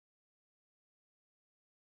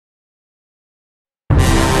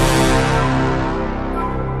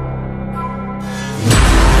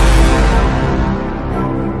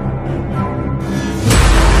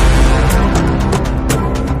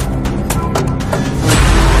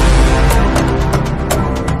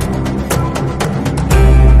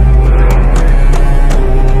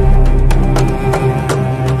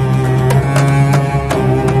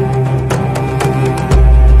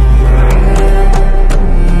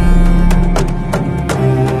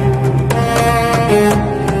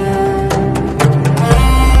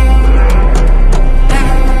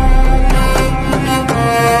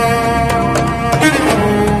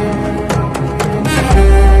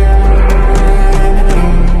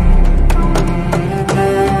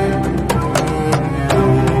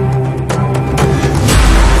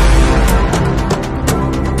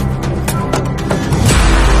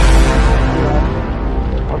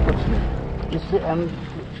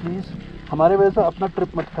Please हमारे वजह से अपना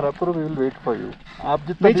ट्रिप मत खराब करो, we will wait for you. आप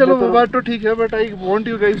जितना नहीं चलो वो बात तो ठीक है, but I want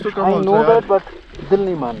you guys to come I also. Know that, but दिल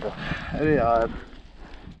नहीं मान रहा। अरे यार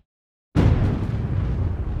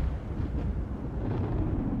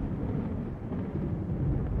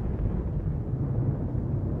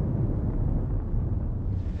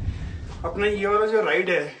अपना ये वाला जो राइड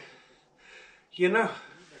है ये ना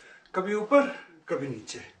कभी ऊपर कभी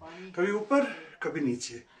नीचे, कभी ऊपर कभी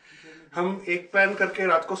नीचे। हम एक प्लान करके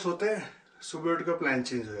रात को सोते हैं, सुबह उठ कर प्लान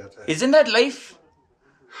चेंज हो जाता है। Isn't that life?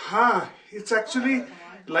 हाँ, इट्स एक्चुअली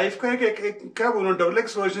लाइफ का एक क्या बोलूं, डबल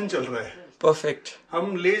एक्स वर्जन चल रहा है। Perfect.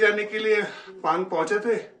 हम ले जाने के लिए पांग पहुंचे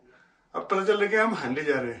थे, अब पता चल रहा है कि हम हैंडले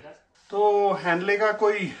जा रहे हैं। तो हैंडले का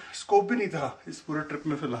कोई स्कोप भी नहीं था इस पूरे ट्रिप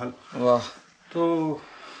में फिलहाल। Wow. तो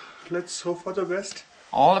let's hope for the best.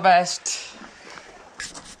 All the best.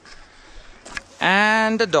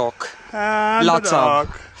 And the dog. And Lots the of.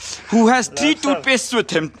 dog. Who has 3 toothpastes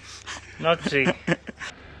with him. Not 3.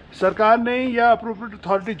 सरकार ने या अप्रोप्रिएट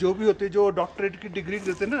अथॉरिटी जो भी होती है, जो डॉक्टरेट की डिग्री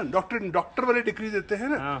देते हैं ना, डॉक्टर वाली डिग्री देते हैं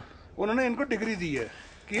ना, उन्होंने इनको डिग्री दी है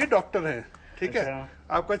कि ये डॉक्टर हैं, ठीक है।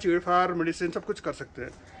 आपका चीड़फाड़ मेडिसिन सब कुछ कर सकते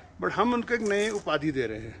हैं, बट हम उनको एक नए उपाधि दे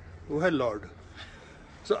रहे हैं, वो है लॉर्ड।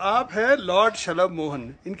 सो आप है लॉर्ड शलभ मोहन।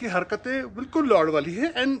 इनकी हरकतें बिल्कुल लॉर्ड वाली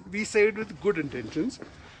है, एंड वी से it with good intentions,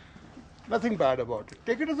 nothing bad about it,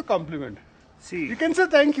 take it as a compliment. See, You can say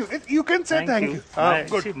thank you. You can say thank you.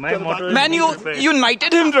 Good. See, my motto is Man, you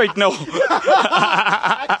knighted him right now.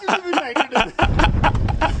 Actually, we knighted him.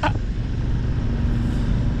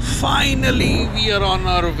 Finally, we are on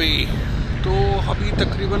our way. तो अभी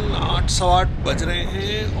तकरीबन 8-8:15 बज रहे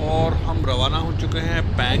हैं और हम रवाना हो चुके हैं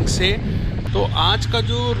पैंग से। तो आज का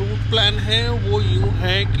जो रूट प्लान है वो यूँ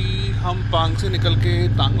है कि हम पांग से निकल के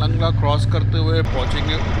तांगलांग ला क्रॉस करते हुए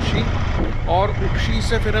पहुँचेंगे उपशी, और उपशी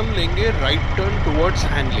से फिर हम लेंगे right turn towards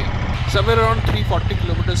Henle. Somewhere around 340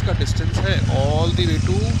 kilometres का डिस्टेंस है ऑल द वे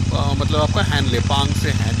टू, मतलब आपका हैनले, पांग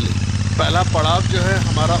से हैनले। पहला पड़ाव जो है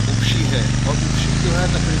हमारा उपशी है, और उपशी जो है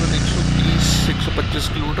तकरीबन 130-125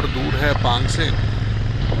 किलोमीटर दूर है पांग से।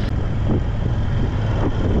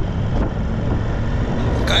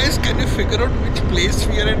 Guys, can you figure out which place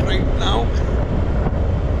we are at right now?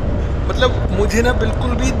 मतलब मुझे ना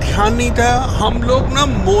बिल्कुल भी ध्यान नहीं था, हम लोग ना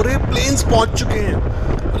मोरे प्लेन्स पहुंच चुके हैं।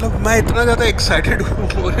 मतलब मैं इतना ज़्यादा एक्साइटेड हूँ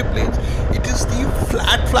मोरे planes. It is the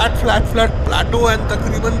flat Plato, and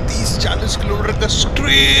तकरीबन 30-40 किलोमीटर का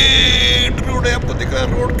स्ट्रेट रोड है। आपको दिख रहा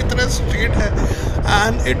है रोड कितना स्ट्रेट है,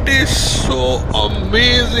 and it is so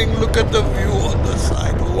amazing. Look at the view on the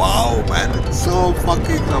side, wow man, it's so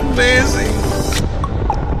fucking amazing.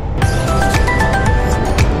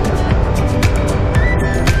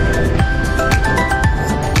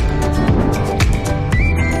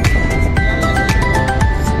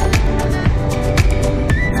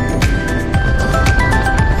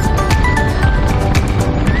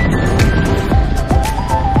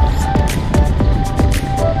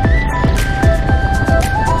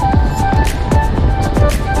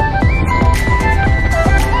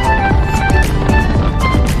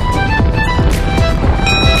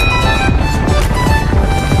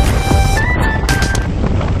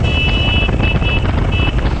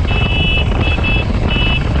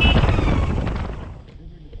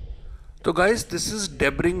 तो गाइस, दिस इज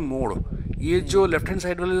डेबरिंग मोड़। ये जो लेफ्ट हैंड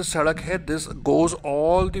साइड वाली जो सड़क है, this goes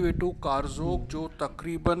all the way to कारजोक, जो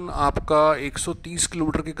तकरीबन आपका 130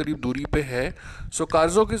 किलोमीटर के करीब दूरी पे है। सो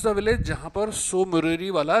कारजोक इज़ द विलेज जहाँ पर सो मुरेरी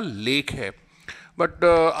वाला लेक है। बट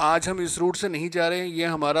आज हम इस रूट से नहीं जा रहे हैं, ये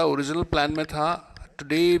हमारा ओरिजिनल प्लान में था।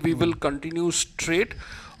 Today we will continue straight,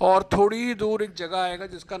 और थोड़ी ही दूर एक जगह आएगा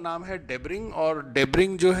जिसका नाम है डेबरिंग, और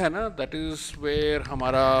डेबरिंग जो है ना, दैट इज़ वेयर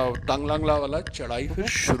हमारा तांगलांग ला वाला चढ़ाई फिर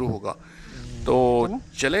शुरू होगा। तो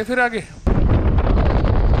चलें फिर आगे।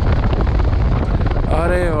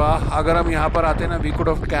 अरे वाह, अगर हम यहाँ पर आते ना, we could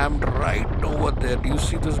have कैम्प्ड right over there. You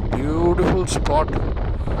see this beautiful spot,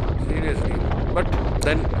 seriously. But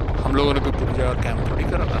then हम लोगों ने भी पूरी जगह कैंप थोड़ी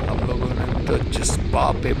करा था, हम लोगों ने तो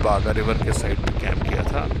जिस्पा पे बागा रिवर के साइड पे कैंप किया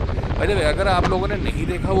था। भाई अगर आप लोगों ने नहीं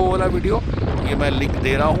देखा वो वाला वीडियो, ये मैं लिंक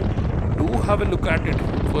दे रहा हूँ, do have a look at it.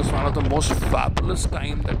 It was one of the most fabulous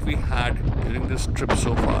time that we had during this trip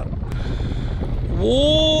so फार। वो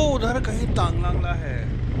उधर कहीं तांगलांग ला है,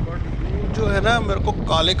 बट जो है ना, मेरे को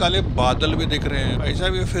काले काले बादल भी दिख रहे हैं। ऐसा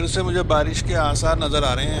भी फिर से मुझे बारिश के आसार नज़र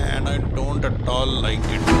आ रहे हैं, and I don't at all like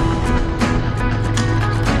it.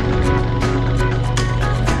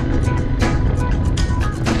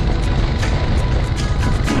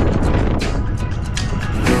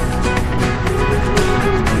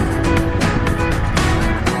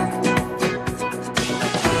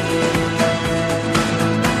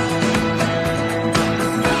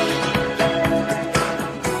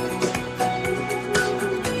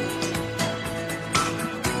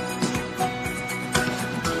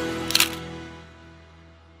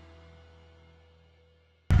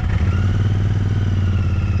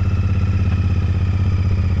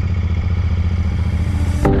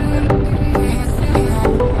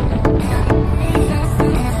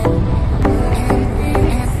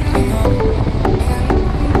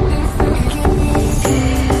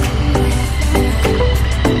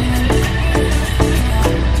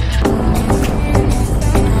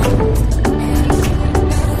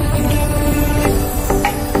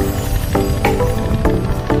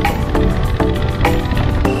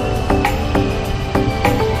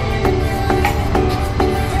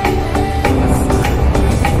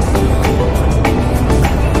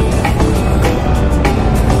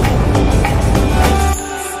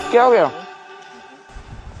 क्या हो गया?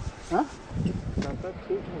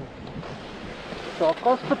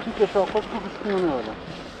 चौकस तो ठीक है, चौकस को कुछ नहीं होने वाला।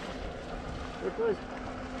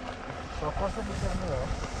 चौकस से कुछ नहीं होगा।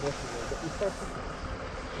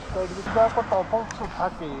 इसका टॉप आउट उठा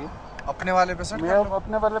के अपने वाले पे सेट, मैं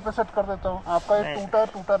अपने वाले पे सेट कर देता हूँ। आपका एक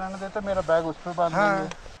टूटा रहने देता, मेरा बैग उस पर बांध देंगे।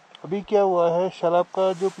 अभी क्या हुआ है, शराब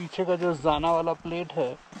का जो पीछे का जो जाना वाला प्लेट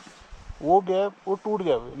है वो टूट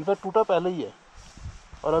गया। इनफैक्ट टूटा पहले ही है,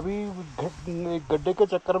 और अभी एक गड्ढे के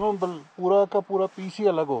चक्कर में पूरा का पूरा पीस ही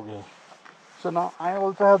अलग हो गया। So now I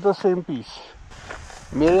also have the same piece.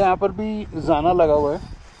 मेरे यहाँ पर भी जाना लगा हुआ है।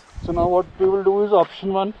 So now what we will do is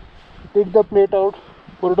option 1, take the plate out,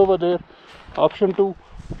 put it over there. Option 2,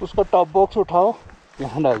 उसका टॉप बॉक्स उठाओ,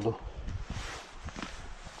 यहाँ डाल दो।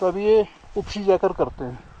 तो अभी ये उपशी जाकर करते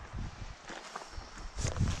हैं।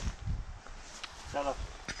 चलो।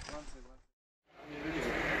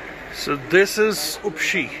 So this is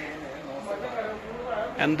Upshi,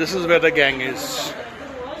 and this is where the gang is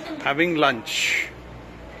having lunch.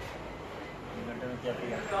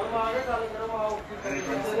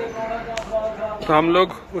 तो हम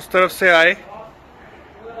लोग उस तरफ से आए,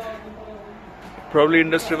 probably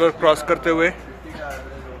Indus River cross करते हुए,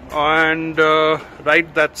 and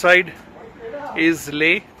right that side is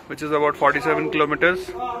Leh, which is about 47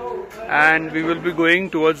 kilometers, and we will be going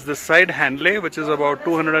towards this side, Hanle, which is about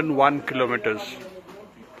 201 kilometers.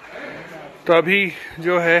 तो अभी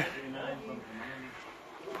जो है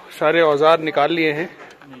सारे औजार निकाल लिए हैं।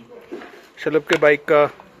 शलभ के बाइक का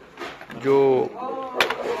जो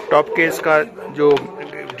टॉप केस का जो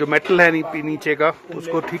मेटल है नीचे का,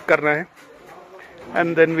 उसको ठीक करना है, and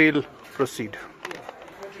then we'll proceed.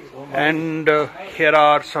 And here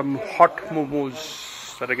are some hot momos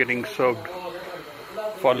that are getting served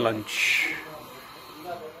for lunch.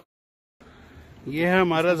 ये है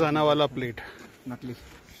हमारा जाना वाला प्लेट। नकली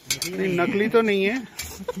नहीं, नकली तो नहीं है,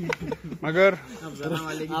 मगर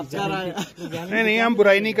नहीं, हम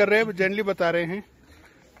बुराई नहीं कर रहे, जनरली बता रहे हैं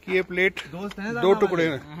कि ये प्लेट 2 टुकड़े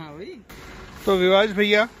हैं। तो विवास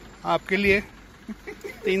भैया, आपके लिए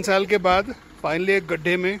 3 साल के बाद फाइनली एक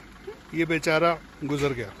गड्ढे में ये बेचारा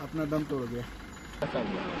गुजर गया, अपना दम तोड़ गया।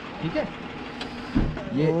 ठीक है,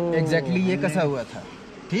 ये एग्जैक्टली ये कसा हुआ था।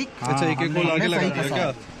 ठीक, अच्छा, एक एक को आगे लगा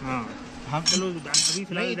क्या? हाँ, हम चलो अभी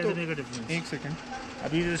फिलहाल एक सेकंड,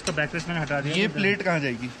 अभी इसका बैकरेस्ट मैंने हटा दिया। ये प्लेट कहाँ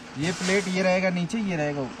जाएगी? ये प्लेट ये रहेगा नीचे, ये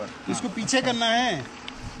रहेगा ऊपर। इसको पीछे करना है।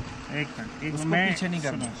 एक मिनट, उसको पीछे नहीं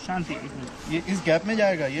करना, शांति। ये इस गैप में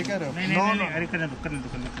जाएगा, ये कह रहे हो? नहीं, अरे करने दो,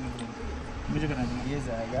 मुझे करना है। ये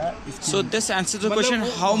जाएगा। So this answers the question: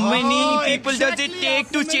 how many people does it take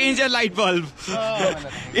to change a light bulb?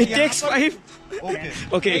 It takes 5.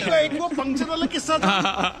 Okay. एक वो पंक्चर वाला किस्सा था।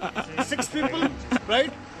 6 people,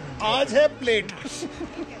 right? आज है प्लेट।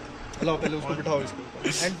 लो पहले उसको बिठाओ इसको।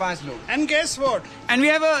 एंड 5 लोग। And guess what? And we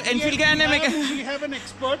have a Enfield guy and we have an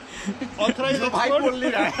expert, authorized expert। भाई बोल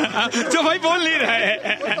नहीं रहा है। जो भाई बोल नहीं रहा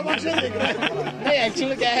है। वो तमाशा देख रहा है। नहीं,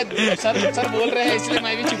 एक्चुअली क्या है, सर बोल रहे हैं, इसलिए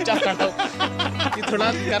मैं भी चुपचाप करता हूँ कि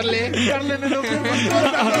थोड़ा कर लेने दो।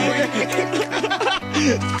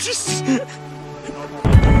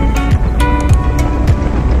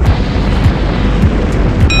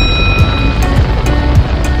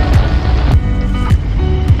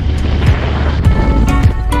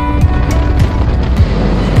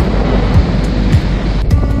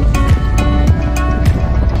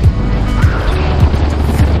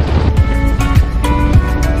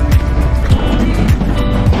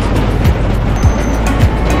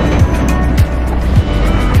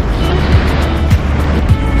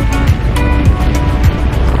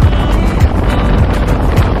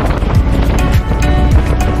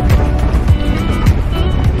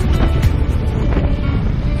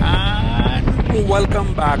 Welcome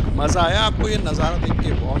back. मज़ा आया आपको ये नज़ारा देख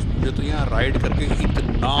के? बॉस, मुझे तो यहाँ राइड करके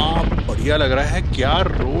इतना बढ़िया लग रहा है। क्या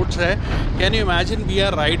रोड्स है! Can you imagine, we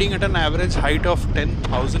are riding eight an average height of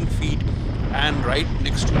 10,000 feet and right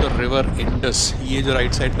next to the river Indus. ये जो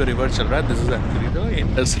राइट साइड पे रिवर चल रहा है, this is actually the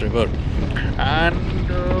Indus river, and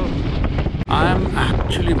I am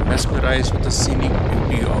actually mesmerised with the scenic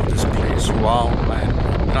beauty of this place. Wow man,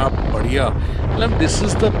 इतना बढ़िया। मतलब this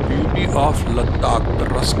is the beauty of Ladakh, the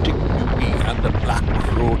rustic beauty and the black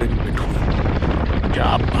road in between.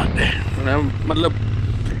 क्या बात है! मतलब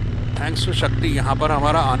thanks to शक्ति, यहाँ पर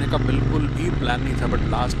हमारा आने का बिल्कुल भी प्लान नहीं था, बट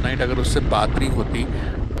लास्ट नाइट अगर उससे बात नहीं होती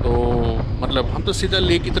तो मतलब हम तो सीधा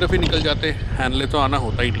ले की तरफ ही निकल जाते, हैनले तो आना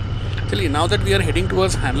होता ही नहीं। चलिए, now that we are heading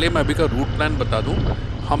towards Henle, मैं अभी का रूट प्लान बता दूँ।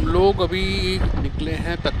 हम लोग अभी निकले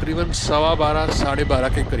हैं तकरीबन 12:15 साढ़े 12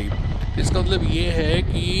 के करीब। इसका मतलब ये है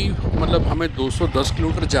कि मतलब हमें 210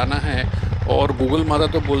 किलोमीटर जाना है और गूगल माता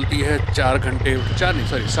तो बोलती है 4 घंटे, 4 नहीं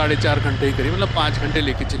सॉरी 4.5 घंटे ही करीब, मतलब 5 घंटे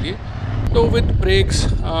लेके चलिए। तो with breaks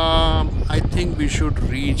I think we should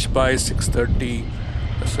reach by 6:30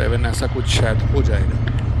 7 ऐसा कुछ शायद हो जाएगा।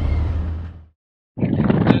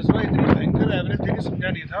 जज्बा इतनी भयंकर एवरेज देके समझा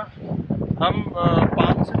नहीं था। हम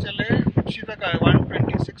पांग से चले उपशी तक आए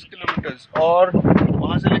 126 किलोमीटर्स और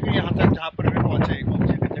वहाँ से लेके यहाँ तक जहाँ पर भी पहुँचे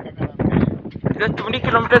जगह का नाम क्या है? Just 20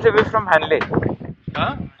 kilometers away from Hanle.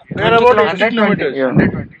 हाँ? They're about 80 kilometers.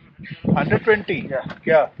 120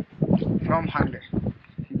 क्या? From Hanle,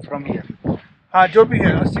 from here. हाँ जो भी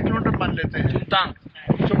है 80 किलोमीटर मान लेते हैं।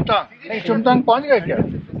 चुमतांग नहीं, चुमतांग पहुंच गए क्या?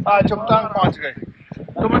 हाँ चुमतांग पहुँच गए।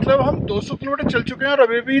 तो मतलब हम 200 किलोमीटर चल चुके हैं और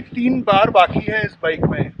अभी भी 3 बार बाकी है इस बाइक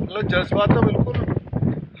में। मतलब जज्बा तो बिल्कुल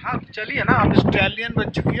हाँ चलिए ना, आप स्टैलियन बन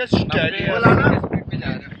चुकी है। स्टैलियन स्पीड पे जा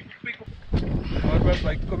रहे हैं। और बस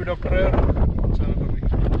बाइक को भी डॉक्टर है और इंसानों को भी।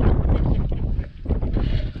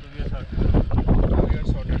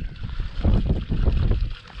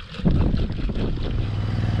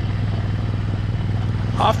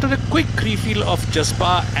 After a quick refill of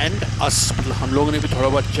जज्बा एंड अस, हम लोगों ने भी थोड़ा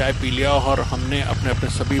बहुत चाय पी लिया और हमने अपने अपने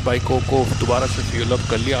सभी बाइकों को दोबारा से फ्यूल अप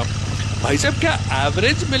कर लिया। भाई साहब क्या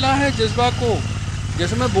एवरेज मिला है जज्बा को।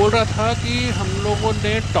 जैसे मैं बोल रहा था कि हम लोगों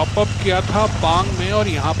ने टॉप अप किया था पांग में और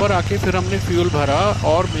यहाँ पर आके फिर हमने फ्यूल भरा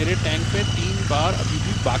और मेरे टैंक में 3 बार अभी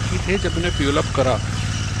भी बाकी थे जब मैंने फ्यूल अप करा।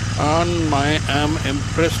 And I am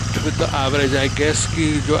impressed with the average. I guess कि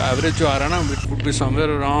जो एवरेज जो आ रहा है ना, it would be somewhere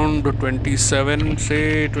around 27 से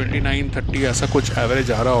 29-30 ऐसा कुछ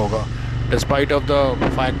एवरेज आ रहा होगा, डिस्पाइट ऑफ द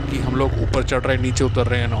फैक्ट कि हम लोग ऊपर चढ़ रहे हैं नीचे उतर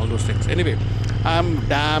रहे हैं and all those things. Anyway I am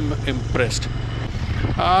damn impressed.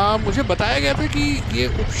 मुझे बताया गया था कि ये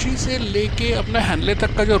उपशी से लेके अपना हैनले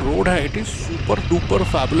तक का जो रोड है it is super duper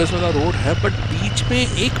fabulous वाला रोड है, बट बीच में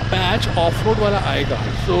एक पैच ऑफ रोड वाला आएगा।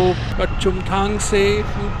 सो बट चुमथांग से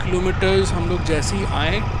फ्यू किलोमीटर्स हम लोग जैसे ही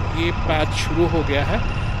आए ये पैच शुरू हो गया है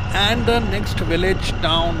and the next village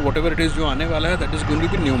town what ever it is जो आने वाला है that is going to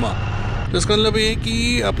be Nyoma. तो इसका मतलब ये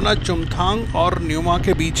कि अपना चुमथांग और न्योमा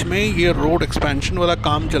के बीच में ये रोड एक्सपेंशन वाला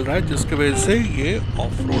काम चल रहा है जिसकी वजह से ये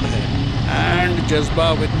ऑफ रोड है। And Jazba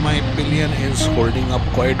with my pillion is holding up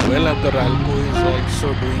quite well and the Ralco is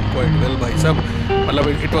also doing quite well भाई साहब।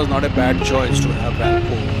 मतलब it was not a bad choice to have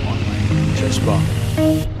Ralco on my Jazba।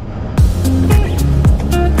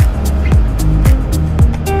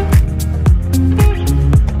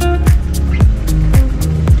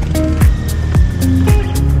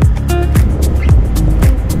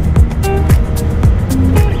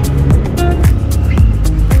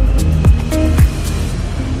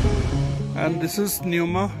 And this is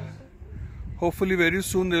Nyoma. Hopefully very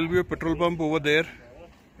soon there will be a petrol pump over there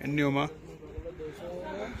in Nyoma.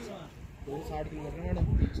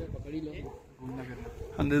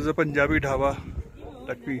 And there is a Punjabi dhaba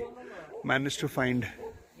that we managed to find.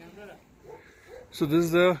 So this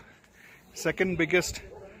is the second biggest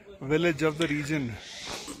village of the region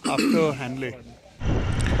after Hanle.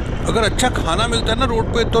 अगर अच्छा खाना मिलता है ना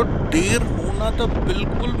road पे तो देर होना तो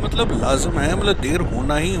बिल्कुल मतलब लाजम है, मतलब देर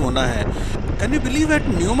होना ही होना है। Can you believe eight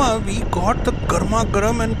Nyoma we got the गर्मा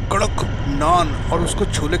गर्म एंड कड़क नान और उसको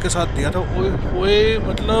छोले के साथ दिया था। ओए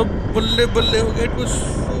मतलब बल्ले बल्ले हो गया, इट वाज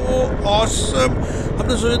सो ऑसम।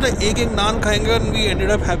 हमने सोचा था एक नान खाएंगे और we ended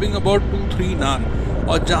up having about 2-3 नान,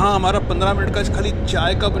 और जहां हमारा 15 मिनट का खाली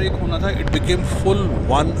चाय का ब्रेक होना था इट बिकेम फुल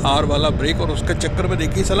 1 आवर वाला ब्रेक, और उसके चक्कर में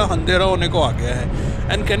देखिए साला अंधेरा होने को आ गया है।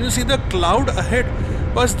 And can you see the cloud ahead,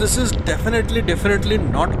 बस this is definitely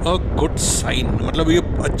not a good sign. मतलब ये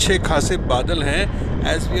अच्छे खासे बादल हैं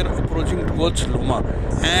as we are approaching towards Loma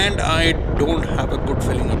and I don't have a good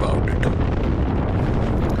feeling about it.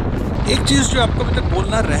 एक चीज़ जो आपको अभी तक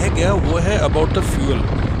बोलना रह गया वो है about the fuel.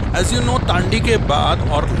 As you know Tandi के बाद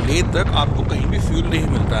और ले तक आपको कहीं भी फ्यूल नहीं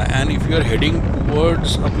मिलता है, and if you are heading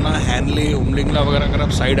towards अपना हैनले उमलिंगला वगैरह अगर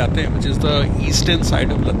आप साइड आते हैं which is the eastern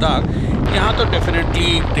side of Ladakh, यहाँ तो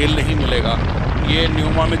डेफिनेटली तेल नहीं मिलेगा। ये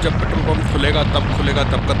न्योमा में जब पेट्रोल पंप खुलेगा तब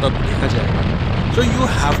का तब देखा जाएगा। So you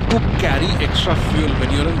have to carry extra fuel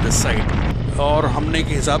when you are on this side. और हमने एक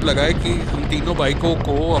हिसाब लगाया कि हम तीनों बाइकों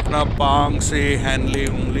को अपना पांग से हैनले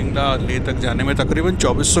उमलिंगला ले तक जाने में तकरीबन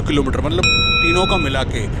 2400 किलोमीटर, मतलब तीनों का मिला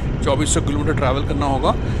के 2400 किलोमीटर ट्रैवल करना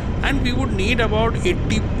होगा, and we would need about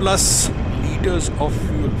 80+ litres of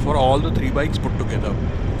fuel for all the 3 bikes put together.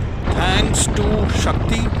 Thanks to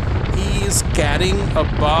शक्ति he is carrying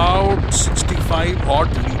about 65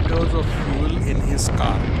 odd litres of fuel in his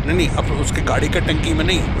car. नहीं अब उसके गाड़ी का टंकी में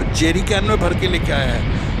नहीं, जेरी कैन में भर के लेके आया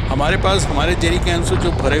है। हमारे पास हमारे जेरी कैन से जो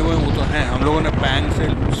भरे हुए हैं वो तो हैं, हम लोगों ने पैंग से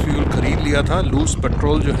लूज़ फ्यूल ख़रीद लिया था, लूज़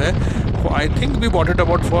पेट्रोल जो है I think we bought it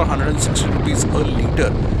about for 160 rupees a litre.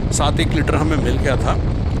 7 litre हमें मिल गया था,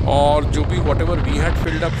 और जो भी what ever we had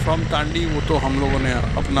filled up from Tandi वो तो हम लोगों ने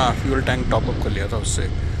अपना फ्यूल टैंक टॉपअप कर लिया था उससे।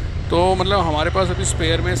 तो मतलब हमारे पास अभी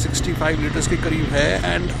स्पेयर में 65 लीटर्स के करीब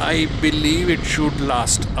है, and I believe it should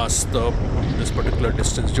last us this particular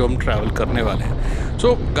distance जो हम ट्रैवल करने वाले हैं।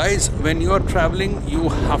 So guys, when you are travelling you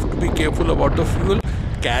have to be careful about the fuel,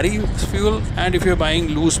 carry fuel, and if you are buying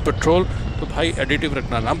loose petrol तो भाई additive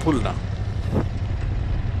रखना ना भूलना।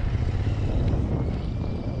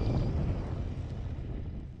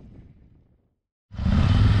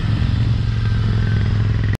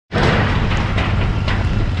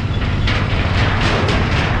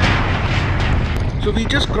 So we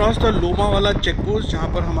just crossed the लोमा वाला चेक पोस्ट जहाँ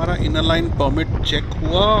पर हमारा inner line permit check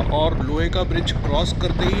हुआ, और लोहे का ब्रिज क्रॉस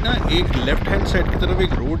करते ही ना एक लेफ्ट हैंड साइड की तरफ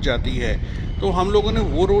एक रोड जाती है, तो हम लोगों ने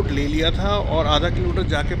वो रोड ले लिया था, और आधा किलोमीटर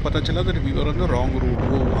जाके पता चला that we were on the wrong route.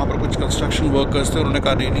 वो वहाँ पर कुछ कंस्ट्रक्शन वर्कर्स थे, उन्होंने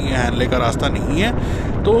कहा नहीं है, हैनले का रास्ता नहीं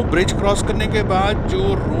है। तो ब्रिज क्रॉस करने के बाद जो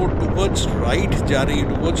रोड टुवर्ड्स राइट जा रही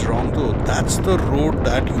है टुवर्ड्स रॉन्ग, तो that's the road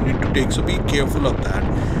that you need to take, so be careful of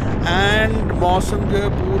that. And मौसम जो है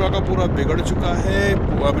पूरा का पूरा बिगड़ चुका है,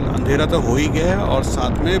 अब अंधेरा तो हो ही गया है और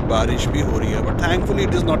साथ में बारिश भी हो रही है, but thankfully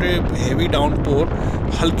it is not a heavy downpour,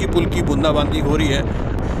 हल्की पुल्की बूंदाबांदी हो रही है।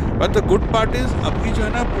 But the good part is अभी जो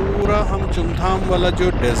है ना पूरा हम चुमथाम वाला जो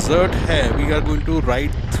डेजर्ट है, we are going to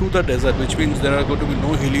ride through the desert, which means there are going to be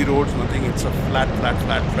no हिली roads, nothing, it's a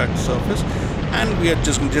flat surface, and we are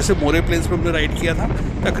just, जैसे मोरे प्लेन्स पर हमने राइड किया था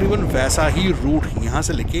तकरीबन वैसा ही रूट यहाँ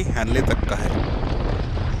से लेके हैनले तक का है।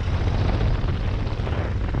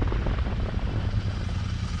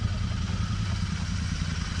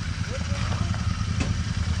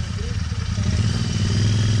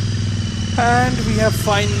 And we have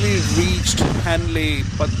finally reached Henle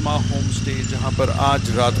Padma home stay, जहाँ पर आज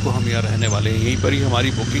रात को हम यहाँ रहने वाले हैं। यहीं पर ही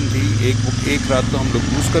हमारी बुकिंग थी, एक रात तो हम लोग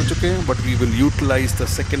यूज़ कर चुके हैं, but we will utilize the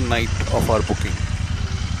second night of our booking.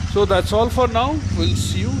 So that's all for now, will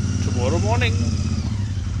see you tomorrow morning.